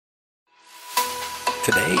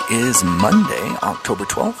Today is Monday, October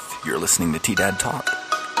 12th. You're listening to T-Dad Talk.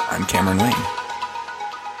 I'm Cameron Wayne.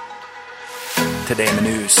 Today in the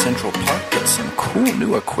news, Central Park gets some cool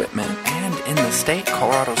new equipment, and in the state,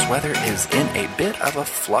 Colorado's weather is in a bit of a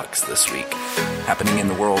flux this week. Happening in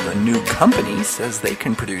the world, a new company says they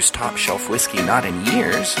can produce top-shelf whiskey not in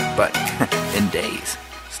years, but in days.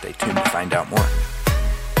 Stay tuned to find out more.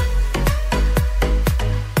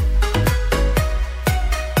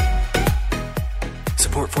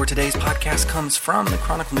 Support for today's podcast comes from the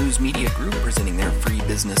Chronicle News Media Group, presenting their free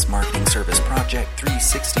business marketing service, Project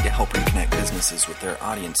 360, to help reconnect businesses with their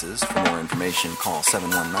audiences. For more information, call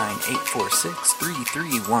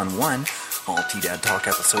 719-846-3311. All T-Dad Talk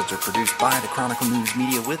episodes are produced by the Chronicle News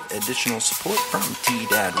Media with additional support from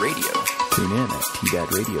T-Dad Radio. Tune in at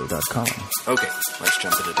tdadradio.com. Okay, let's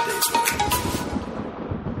jump into today's weather.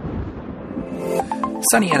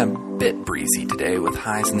 Sunny and a bit breezy today with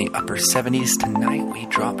highs in the upper 70s. Tonight we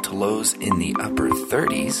drop to lows in the upper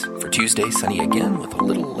 30s. For Tuesday, sunny again with a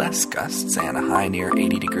little less gusts and a high near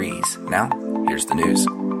 80 degrees. Now, here's the news.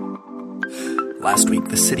 Last week,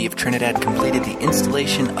 the city of Trinidad completed the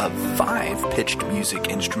installation of 5 pitched music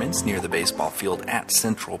instruments near the baseball field at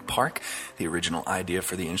Central Park. The original idea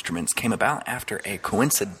for the instruments came about after a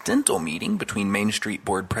coincidental meeting between Main Street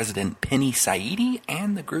Board President Penny Saidi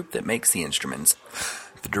and the group that makes the instruments.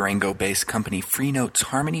 The Durango-based company Free Notes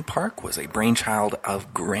Harmony Park was a brainchild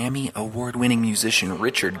of Grammy Award-winning musician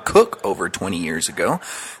Richard Cook over 20 years ago.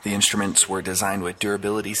 The instruments were designed with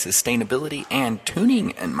durability, sustainability, and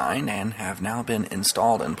tuning in mind and have now been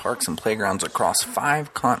installed in parks and playgrounds across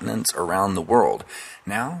 5 continents around the world.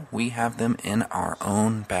 Now we have them in our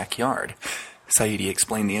own backyard. Saidi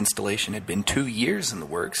explained the installation had been 2 years in the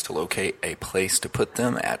works to locate a place to put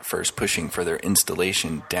them, at first pushing for their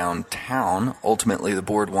installation downtown. Ultimately, the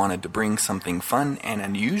board wanted to bring something fun and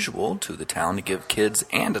unusual to the town to give kids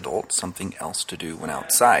and adults something else to do when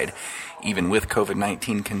outside. Even with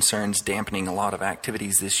COVID-19 concerns dampening a lot of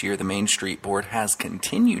activities this year, the Main Street Board has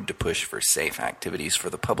continued to push for safe activities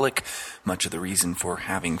for the public. Much of the reason for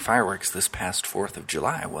having fireworks this past 4th of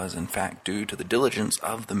July was, in fact, due to the diligence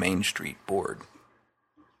of the Main Street Board.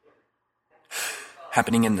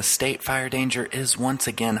 Happening in the state, fire danger is once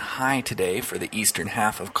again high today for the eastern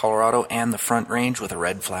half of Colorado and the Front Range, with a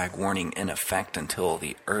red flag warning in effect until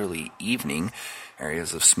the early evening.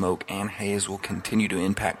 Areas of smoke and haze will continue to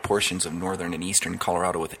impact portions of northern and eastern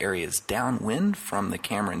Colorado, with areas downwind from the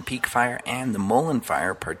Cameron Peak Fire and the Mullen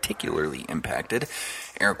Fire particularly impacted.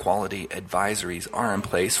 Air quality advisories are in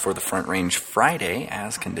place for the Front Range Friday,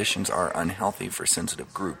 as conditions are unhealthy for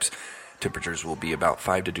sensitive groups. Temperatures will be about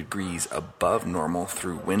 5 degrees above normal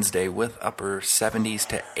through Wednesday, with upper 70s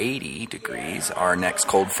to 80 degrees. Our next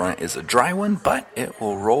cold front is a dry one, but it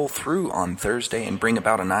will roll through on Thursday and bring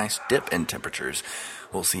about a nice dip in temperatures.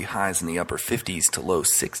 We'll see highs in the upper 50s to low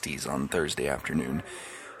 60s on Thursday afternoon.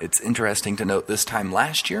 It's interesting to note this time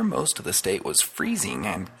last year, most of the state was freezing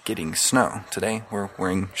and getting snow. Today, we're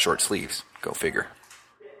wearing short sleeves. Go figure.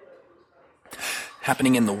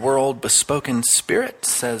 Happening in the world, Bespoken Spirit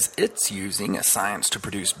says it's using a science to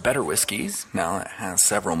produce better whiskeys. Now it has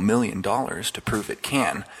several $1 million to prove it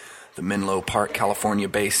can. The Menlo Park,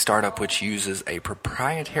 California-based startup, which uses a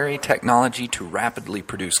proprietary technology to rapidly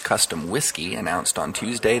produce custom whiskey, announced on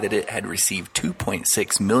Tuesday that it had received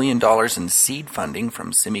 $2.6 million in seed funding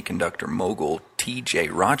from semiconductor mogul T.J.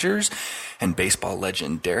 Rogers and baseball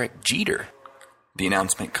legend Derek Jeter. The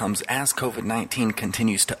announcement comes as COVID-19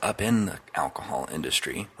 continues to upend the alcohol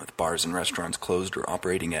industry, with bars and restaurants closed or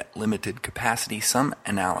operating at limited capacity. Some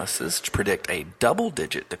analysts predict a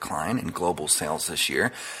double-digit decline in global sales this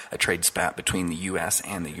year. A trade spat between the U.S.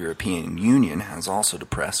 and the European Union has also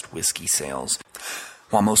depressed whiskey sales.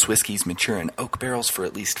 While most whiskeys mature in oak barrels for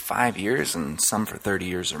at least 5 years and some for 30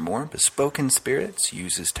 years or more, Bespoken Spirits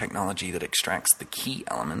uses technology that extracts the key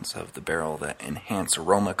elements of the barrel that enhance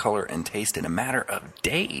aroma, color, and taste in a matter of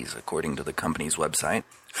days, according to the company's website.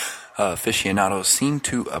 Aficionados seem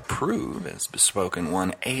to approve, as Bespoken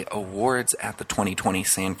won 8 awards at the 2020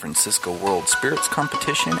 San Francisco World Spirits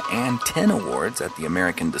Competition and 10 awards at the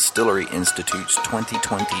American Distillery Institute's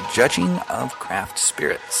 2020 Judging of Craft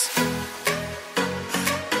Spirits.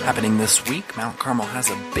 Happening this week, Mount Carmel has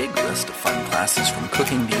a big list of fun classes from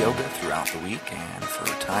cooking to yoga throughout the week, and for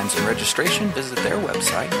times and registration, visit their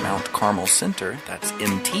website, Mount Carmel Center, that's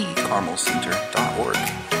mtcarmelcenter.org.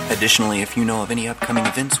 Additionally, if you know of any upcoming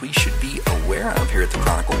events we should be aware of here at the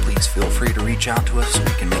Chronicle, please feel free to reach out to us so we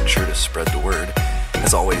can make sure to spread the word.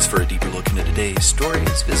 As always, for a deeper look into today's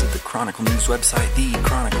stories, visit the Chronicle News website,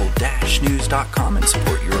 thechronicle-news.com, and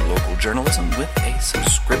support your local journalism with a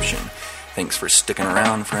subscription. Thanks for sticking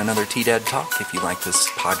around for another T-Dad Talk. If you like this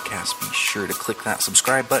podcast, be sure to click that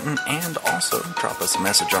subscribe button and also drop us a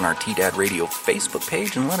message on our T-Dad Radio Facebook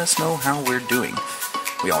page and let us know how we're doing.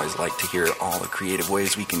 We always like to hear all the creative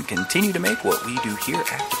ways we can continue to make what we do here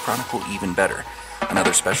at the Chronicle even better.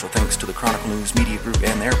 Another special thanks to the Chronicle News Media Group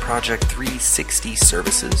and their Project 360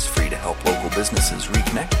 services, free to help local businesses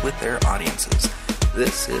reconnect with their audiences.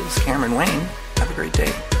 This is Cameron Wayne. Have a great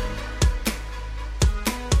day.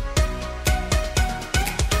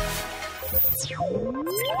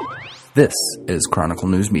 This is Chronicle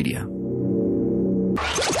News Media.